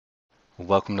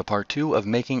Welcome to part 2 of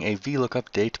making a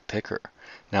VLOOKUP date picker.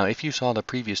 Now if you saw the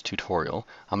previous tutorial,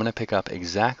 I'm going to pick up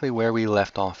exactly where we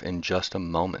left off in just a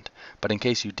moment. But in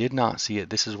case you did not see it,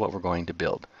 this is what we're going to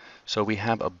build. So we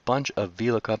have a bunch of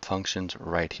VLOOKUP functions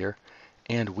right here,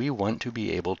 and we want to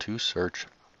be able to search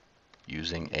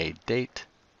using a date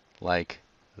like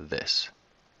this.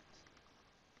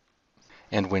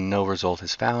 And when no result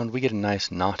is found, we get a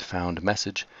nice not found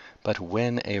message. But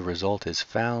when a result is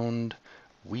found,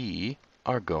 we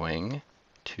are going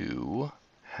to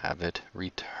have it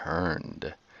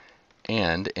returned.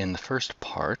 And in the first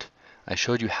part, I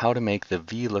showed you how to make the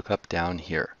VLOOKUP down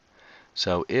here.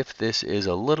 So if this is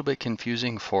a little bit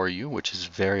confusing for you, which is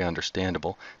very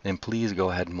understandable, then please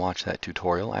go ahead and watch that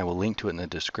tutorial. I will link to it in the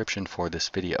description for this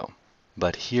video.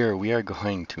 But here we are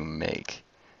going to make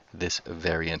this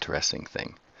very interesting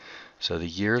thing. So the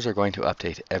years are going to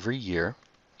update every year,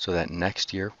 so that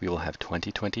next year we will have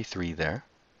 2023 there.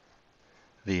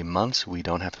 The months, we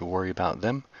don't have to worry about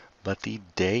them, but the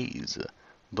days.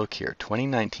 Look here,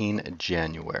 2019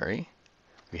 January,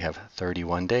 we have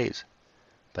 31 days.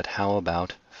 But how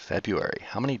about February?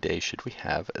 How many days should we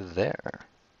have there?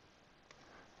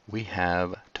 We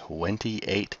have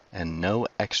 28 and no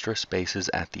extra spaces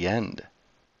at the end.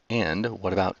 And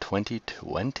what about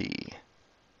 2020?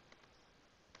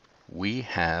 We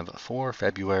have for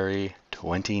February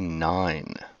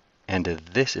 29. And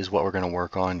this is what we're going to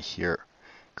work on here,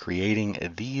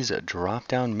 creating these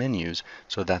drop-down menus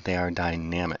so that they are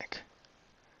dynamic.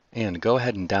 And go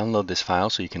ahead and download this file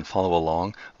so you can follow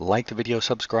along. Like the video,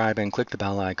 subscribe, and click the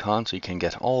bell icon so you can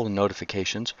get all the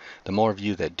notifications. The more of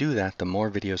you that do that, the more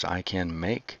videos I can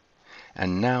make.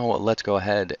 And now let's go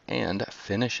ahead and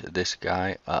finish this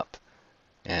guy up.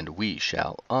 And we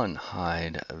shall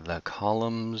unhide the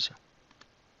columns.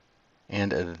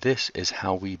 And this is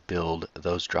how we build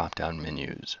those drop-down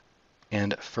menus.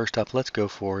 And first up, let's go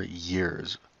for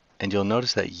years. And you'll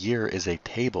notice that year is a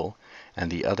table,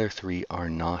 and the other three are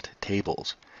not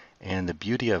tables. And the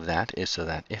beauty of that is so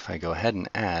that if I go ahead and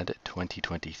add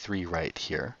 2023 right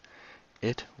here,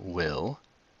 it will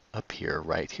appear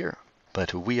right here.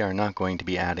 But we are not going to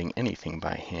be adding anything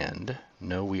by hand.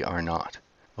 No, we are not.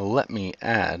 Let me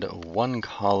add one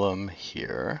column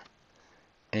here,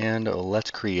 and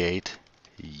let's create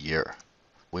year.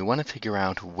 We want to figure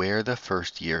out where the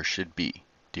first year should be.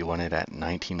 Do you want it at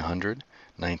 1900,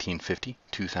 1950,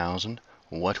 2000?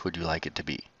 What would you like it to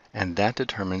be? And that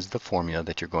determines the formula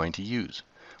that you're going to use.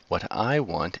 What I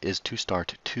want is to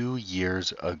start 2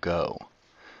 years ago.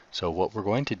 So what we're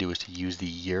going to do is to use the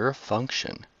year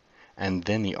function, and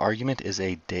then the argument is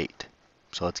a date.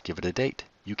 So let's give it a date.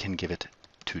 You can give it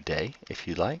today if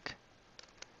you like,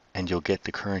 and you'll get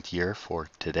the current year for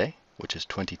today, which is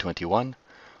 2021.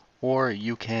 Or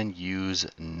you can use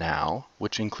now,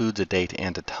 which includes a date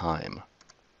and a time.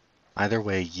 Either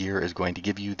way, year is going to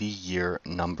give you the year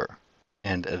number.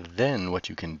 And then what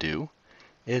you can do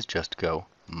is just go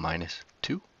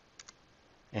 -2,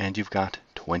 and you've got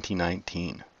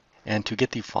 2019. And to get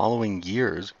the following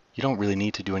years, you don't really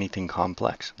need to do anything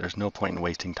complex. There's no point in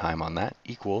wasting time on that.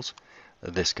 Equals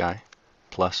this guy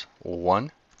plus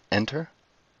 1, enter.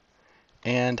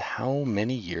 And how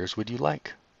many years would you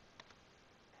like?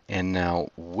 And now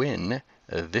when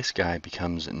this guy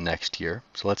becomes next year,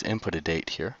 so let's input a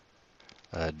date here.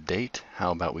 A date,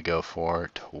 how about we go for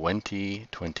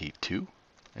 2022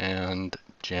 and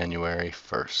January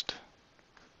 1st.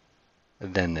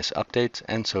 Then this updates,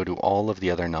 and so do all of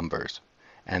the other numbers.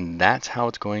 And that's how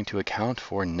it's going to account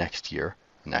for next year.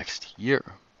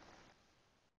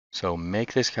 So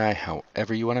make this guy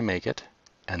however you want to make it,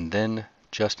 and then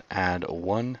just add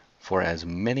 1 for as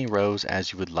many rows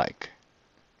as you would like.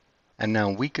 And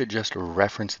now we could just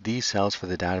reference these cells for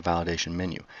the data validation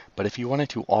menu. But if you wanted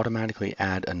to automatically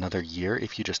add another year,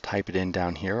 if you just type it in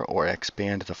down here or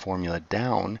expand the formula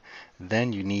down,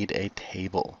 then you need a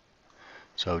table.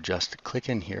 So just click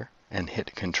in here and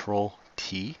hit Control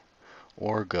T,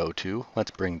 or go to, let's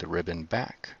bring the ribbon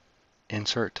back,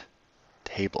 Insert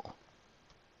Table.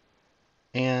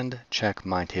 And check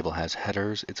My Table has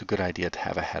headers. It's a good idea to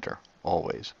have a header,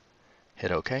 always.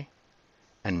 Hit OK.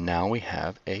 And now we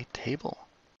have a table.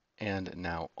 And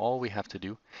now all we have to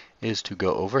do is to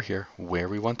go over here where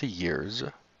we want the years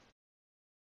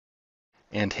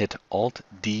and hit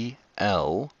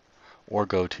Alt-D-L, or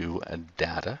go to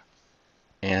Data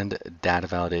and Data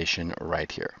Validation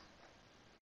right here.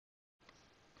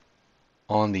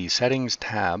 On the Settings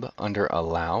tab under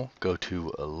Allow, go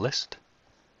to List,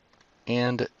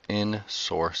 and in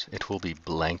Source it will be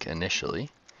blank initially.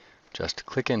 Just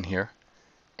click in here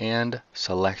and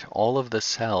select all of the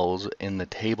cells in the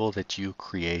table that you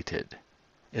created.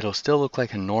 It'll still look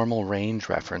like a normal range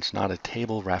reference, not a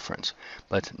table reference.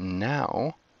 But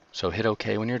now, so hit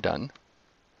OK when you're done.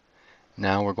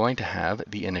 Now we're going to have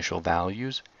the initial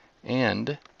values,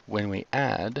 and when we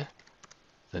add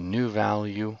the new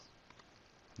value,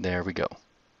 there we go.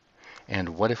 And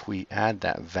what if we add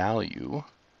that value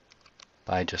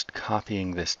by just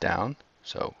copying this down?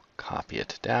 So copy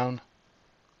it down.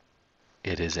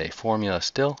 It is a formula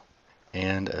still,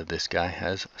 and this guy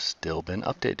has still been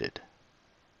updated.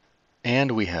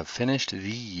 And we have finished the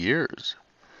years.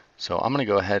 So I'm going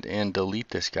to go ahead and delete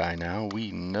this guy now.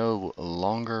 We no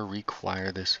longer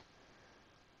require this.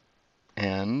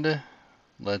 And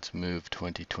let's move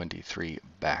 2023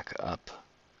 back up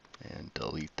and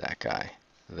delete that guy.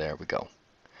 There we go.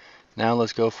 Now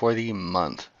let's go for the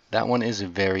month. That one is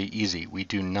very easy. We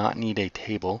do not need a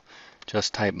table.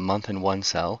 Just type month in one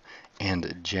cell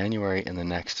and January in the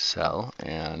next cell.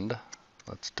 And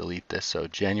let's delete this. So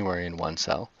January in one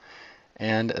cell.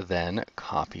 And then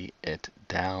copy it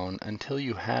down until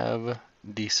you have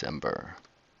December.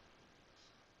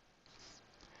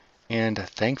 And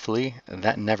thankfully,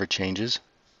 that never changes.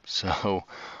 So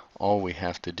all we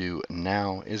have to do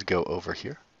now is go over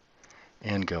here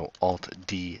and go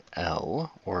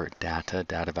Alt-DL, or data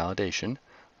validation,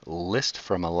 list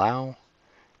from allow,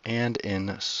 and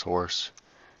in source,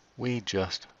 we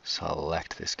just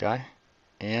select this guy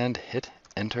and hit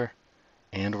enter,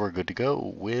 and we're good to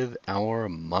go with our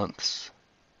months.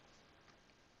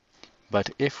 But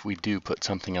if we do put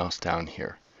something else down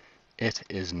here, it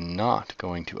is not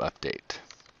going to update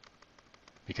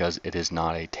because it is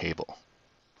not a table.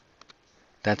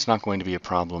 That's not going to be a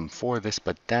problem for this,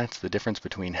 but that's the difference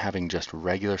between having just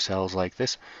regular cells like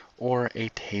this or a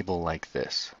table like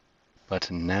this.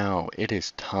 But now it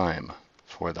is time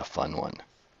for the fun one,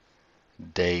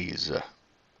 days.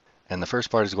 And the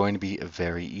first part is going to be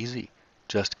very easy.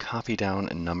 Just copy down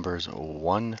numbers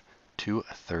 1 to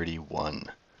 31.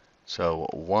 So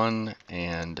 1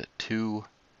 and 2,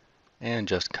 and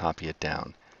just copy it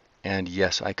down. And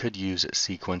yes, I could use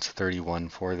sequence 31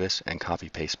 for this and copy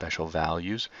paste special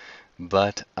values,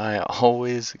 but I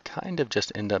always kind of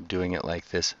just end up doing it like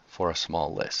this for a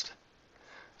small list.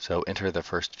 So enter the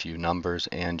first few numbers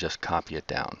and just copy it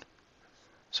down.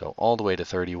 So all the way to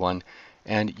 31,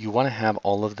 and you want to have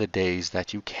all of the days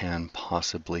that you can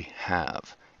possibly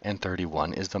have, and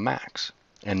 31 is the max.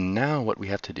 And now what we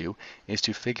have to do is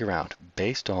to figure out,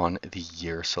 based on the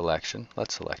year selection,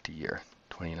 let's select a year,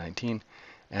 2019,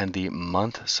 and the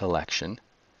month selection,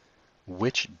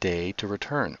 which day to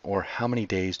return, or how many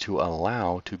days to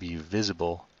allow to be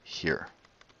visible here.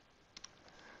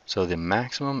 So the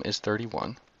maximum is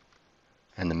 31,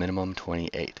 and the minimum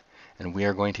 28. And we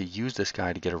are going to use this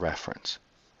guy to get a reference.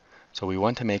 So we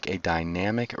want to make a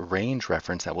dynamic range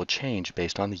reference that will change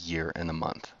based on the year and the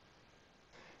month.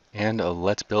 And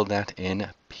let's build that in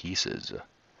pieces.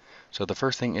 So the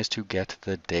first thing is to get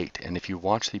the date. And if you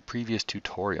watch the previous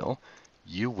tutorial,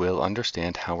 you will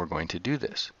understand how we're going to do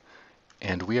this.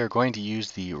 And we are going to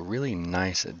use the really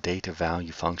nice date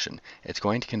value function. It's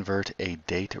going to convert a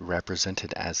date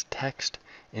represented as text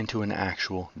into an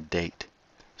actual date.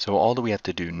 So all that we have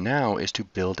to do now is to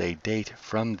build a date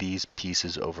from these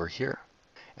pieces over here.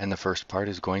 And the first part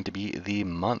is going to be the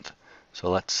month. So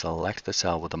let's select the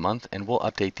cell with the month, and we'll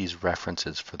update these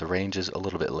references for the ranges a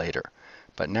little bit later.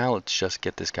 But now let's just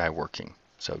get this guy working.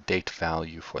 So date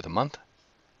value for the month.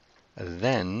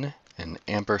 Then an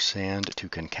ampersand to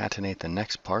concatenate the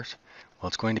next part. Well,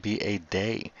 it's going to be a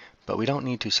day, but we don't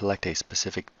need to select a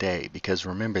specific day because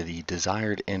remember the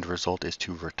desired end result is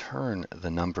to return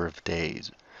the number of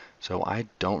days. So I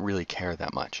don't really care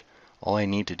that much. All I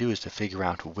need to do is to figure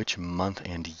out which month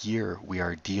and year we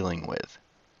are dealing with.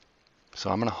 So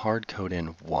I'm going to hard code in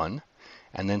 1,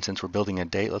 and then since we're building a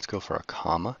date, let's go for a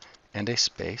comma and a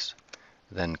space,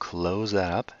 then close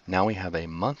that up. Now we have a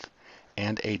month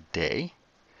and a day,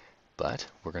 but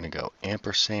we're going to go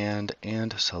ampersand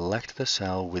and select the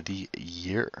cell with the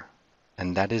year.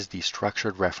 And that is the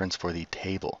structured reference for the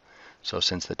table. So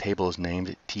since the table is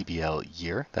named TBL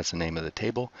year, that's the name of the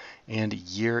table, and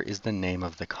year is the name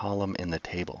of the column in the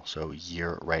table. So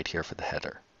year right here for the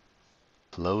header.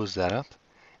 Close that up,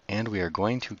 and we are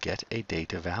going to get a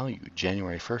data value,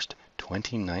 January 1st,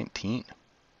 2019.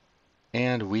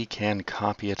 And we can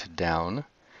copy it down.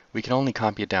 We can only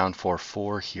copy it down for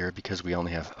 4 here because we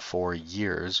only have 4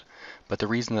 years. But the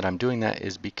reason that I'm doing that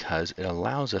is because it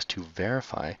allows us to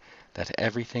verify that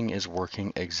everything is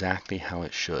working exactly how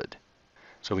it should.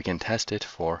 So we can test it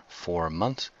for 4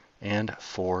 months and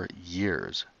 4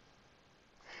 years.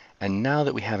 And now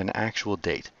that we have an actual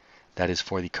date that is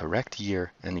for the correct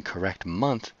year and the correct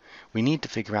month, we need to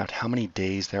figure out how many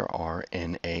days there are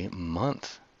in a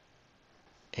month.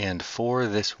 And for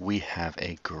this, we have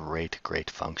a great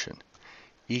function.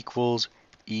 Equals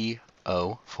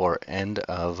EO for end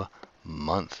of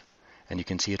month. And you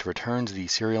can see it returns the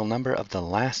serial number of the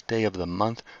last day of the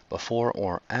month before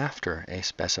or after a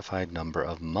specified number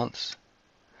of months.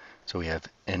 So we have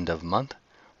end of month.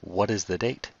 What is the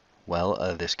date?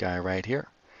 Well, this guy right here.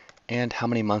 And how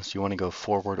many months do you want to go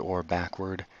forward or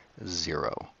backward?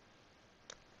 0.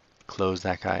 Close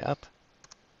that guy up.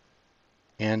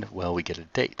 And, well, we get a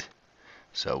date.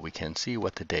 So we can see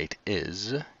what the date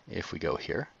is if we go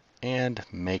here and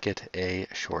make it a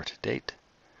short date.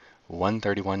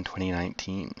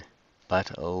 1/31/2019.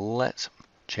 But let's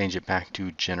change it back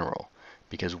to general,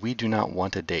 because we do not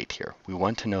want a date here. We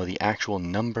want to know the actual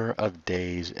number of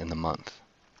days in the month.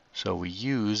 So we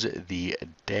use the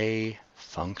day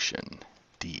function,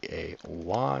 day,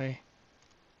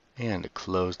 and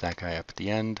close that guy up at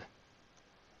the end.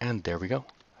 And there we go.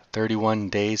 31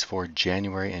 days for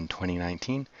January in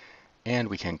 2019, and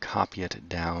we can copy it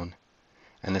down.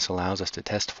 And this allows us to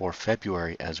test for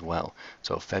February as well.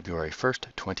 So February 1st,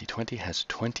 2020 has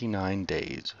 29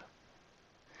 days.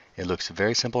 It looks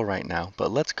very simple right now, but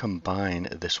let's combine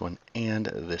this one and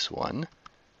this one.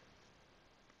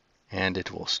 And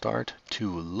it will start to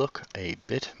look a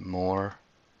bit more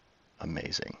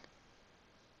amazing.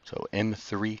 So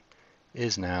M3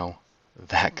 is now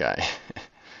that guy.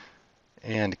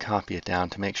 And copy it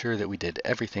down to make sure that we did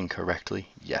everything correctly.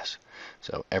 Yes.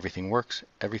 So everything works,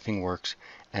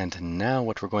 and now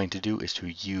what we're going to do is to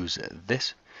use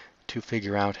this to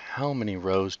figure out how many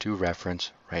rows to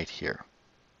reference right here.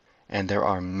 And there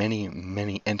are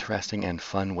many interesting and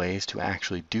fun ways to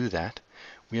actually do that.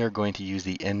 We are going to use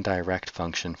the indirect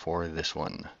function for this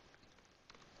one.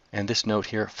 And this note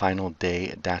here, final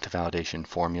day data validation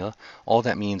formula, all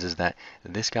that means is that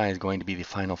this guy is going to be the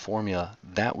final formula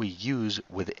that we use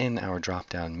within our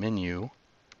drop-down menu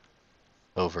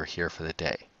over here for the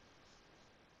day.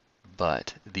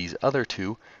 But these other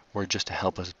two were just to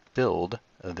help us build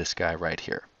this guy right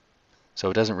here. So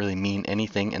it doesn't really mean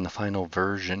anything in the final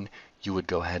version. You would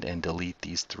go ahead and delete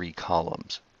these 3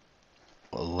 columns.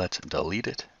 Well, let's delete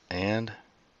it and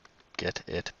get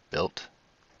it built.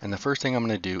 And the first thing I'm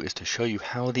going to do is to show you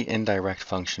how the indirect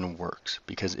function works,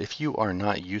 because if you are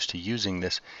not used to using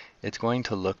this, it's going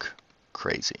to look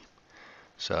crazy.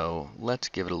 So let's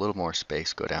give it a little more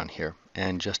space, go down here,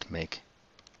 and just make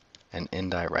an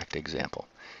indirect example.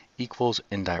 Equals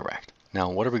indirect.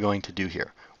 Now what are we going to do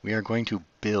here? We are going to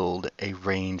build a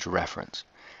range reference,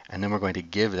 and then we're going to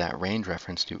give that range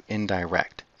reference to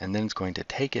indirect, and then it's going to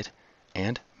take it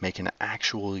and make an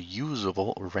actual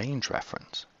usable range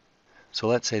reference. So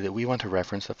let's say that we want to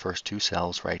reference the first 2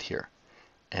 cells right here,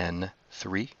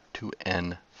 N3 to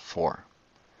N4.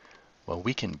 Well,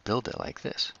 we can build it like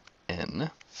this,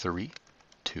 N3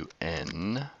 to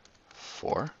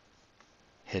N4,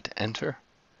 hit enter,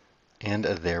 and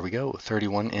there we go,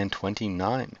 31 and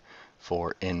 29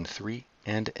 for N3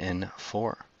 and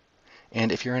N4.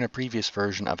 And if you're in a previous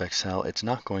version of Excel, it's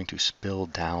not going to spill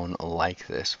down like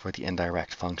this for the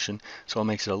indirect function, so it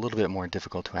makes it a little bit more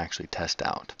difficult to actually test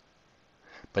out.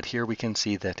 But here we can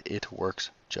see that it works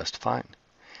just fine.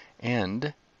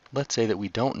 And let's say that we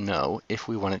don't know if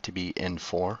we want it to be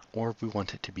N4 or if we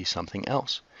want it to be something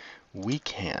else. We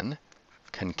can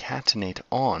concatenate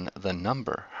on the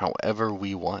number however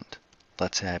we want.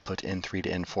 Let's say I put N3 to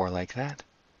N4 like that.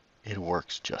 It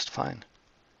works just fine.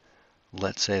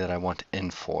 Let's say that I want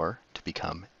N4 to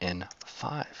become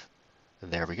N5.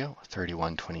 There we go,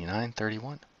 31, 29,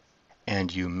 31.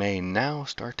 And you may now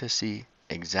start to see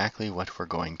exactly what we're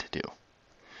going to do.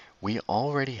 We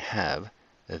already have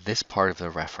this part of the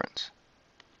reference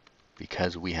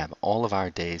because we have all of our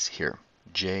days here,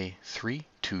 J3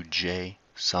 to J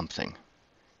something.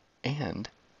 And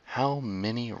how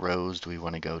many rows do we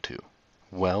want to go to?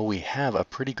 Well, we have a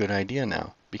pretty good idea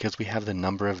now because we have the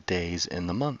number of days in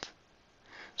the month.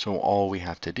 So all we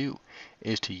have to do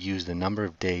is to use the number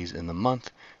of days in the month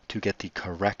to get the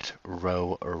correct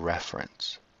row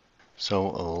reference. So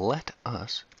let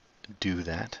us do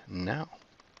that now.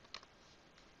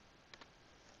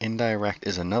 Indirect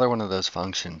is another one of those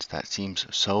functions that seems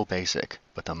so basic,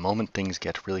 but the moment things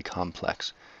get really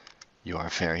complex, you are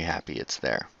very happy it's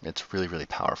there. It's really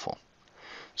powerful.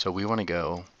 So we want to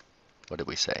go, what did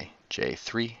we say?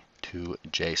 J3 to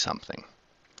J something.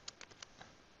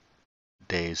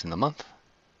 Days in the month.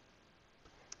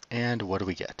 And what do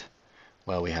we get?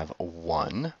 Well, we have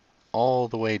 1 all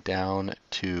the way down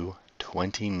to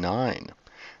 29.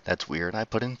 That's weird, I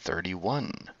put in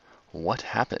 31. What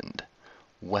happened?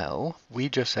 Well, we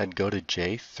just said go to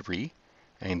J3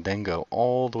 and then go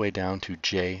all the way down to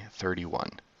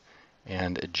J31.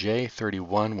 And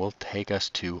J31 will take us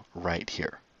to right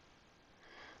here.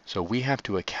 So we have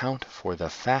to account for the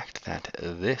fact that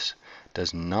this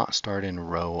does not start in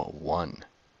row 1.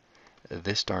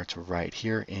 This starts right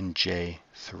here in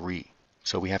J3.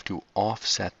 So we have to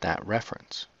offset that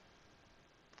reference.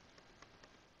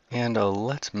 And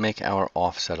let's make our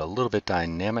offset a little bit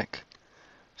dynamic.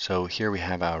 So here we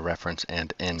have our reference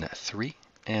and N3.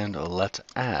 And let's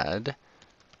add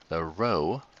the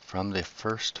row from the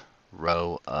first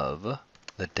row of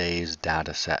the day's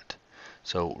data set.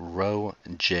 So row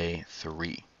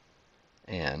J3.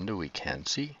 And we can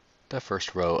see the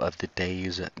first row of the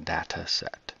day's data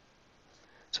set.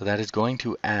 So that is going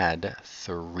to add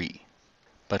 3.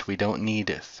 But we don't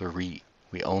need 3.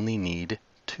 We only need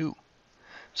 2.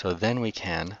 So then we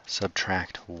can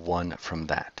subtract 1 from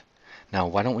that. Now,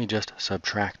 why don't we just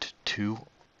subtract 2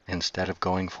 instead of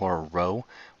going for a row?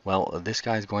 Well, this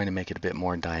guy is going to make it a bit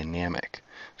more dynamic,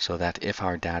 so that if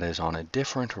our data is on a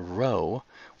different row,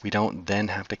 we don't then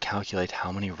have to calculate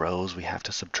how many rows we have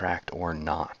to subtract or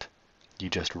not. You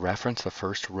just reference the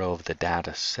first row of the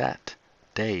data set,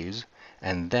 days,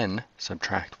 and then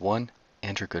subtract 1,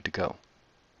 and you're good to go.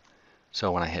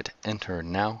 So when I hit enter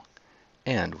now,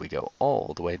 and we go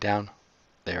all the way down,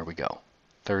 there we go,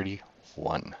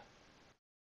 31.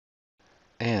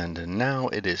 And now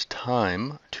it is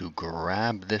time to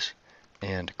grab this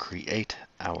and create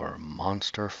our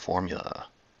monster formula.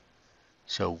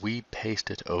 So we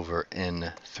paste it over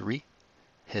in 3,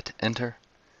 hit enter,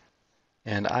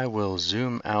 and I will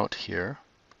zoom out here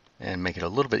and make it a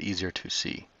little bit easier to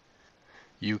see.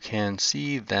 You can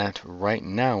see that right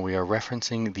now we are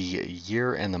referencing the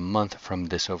year and the month from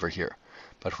this over here.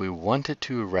 But we want it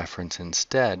to reference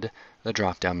instead the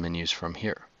drop-down menus from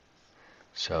here.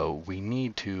 So we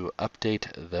need to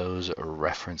update those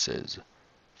references.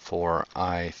 For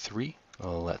I3,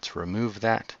 let's remove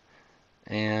that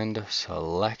and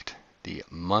select the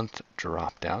month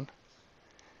drop-down.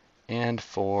 And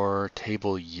for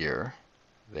table year,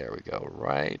 there we go,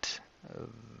 right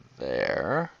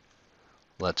there.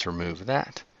 Let's remove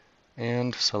that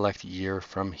and select year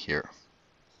from here.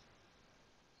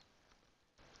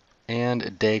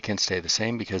 And day can stay the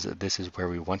same because this is where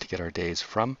we want to get our days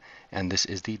from, and this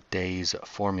is the days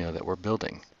formula that we're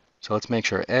building. So let's make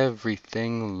sure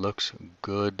everything looks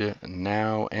good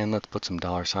now, and let's put some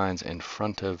dollar signs in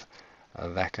front of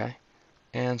that guy,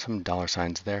 and some dollar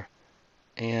signs there,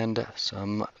 and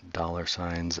some dollar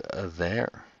signs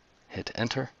there. Hit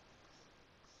enter,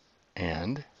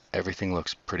 and everything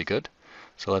looks pretty good.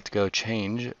 So let's go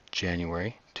change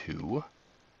January to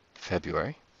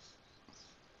February.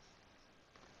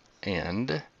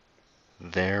 And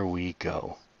there we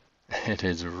go. It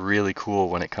is really cool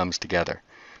when it comes together.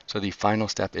 So the final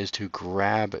step is to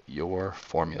grab your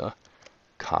formula,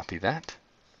 copy that,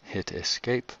 hit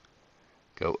escape,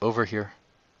 go over here,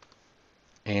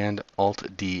 and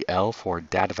Alt-DL for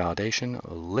data validation,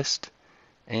 list,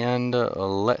 and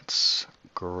let's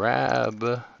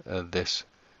grab this.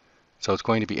 So it's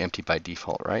going to be empty by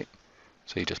default, right?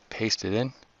 So you just paste it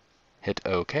in, hit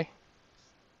OK,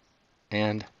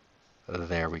 and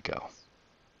there we go.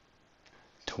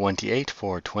 28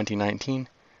 for 2019,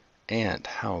 and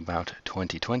how about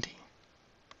 2020?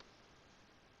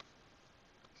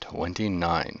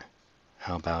 29.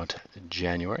 How about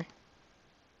January?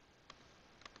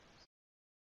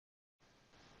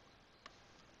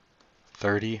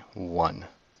 31.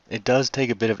 It does take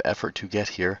a bit of effort to get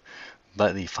here,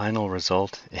 but the final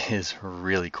result is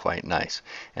really quite nice.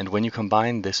 And when you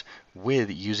combine this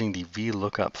with using the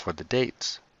Vlookup for the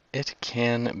dates, it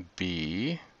can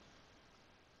be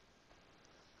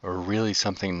really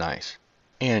something nice.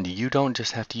 And you don't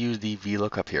just have to use the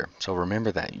Vlookup here. So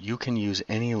remember that you can use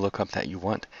any lookup that you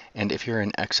want. And if you're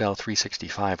in Excel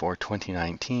 365 or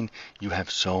 2019, you have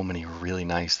so many really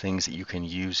nice things that you can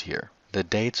use here. The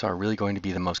dates are really going to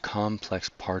be the most complex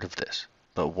part of this.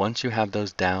 But once you have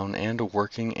those down and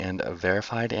working and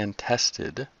verified and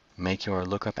tested, make your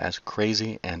lookup as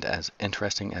crazy and as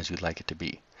interesting as you'd like it to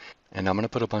be. And I'm going to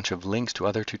put a bunch of links to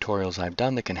other tutorials I've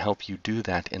done that can help you do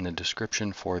that in the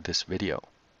description for this video.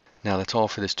 Now that's all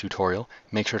for this tutorial.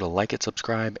 Make sure to like it,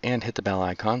 subscribe, and hit the bell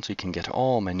icon so you can get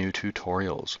all my new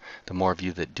tutorials. The more of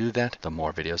you that do that, the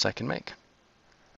more videos I can make.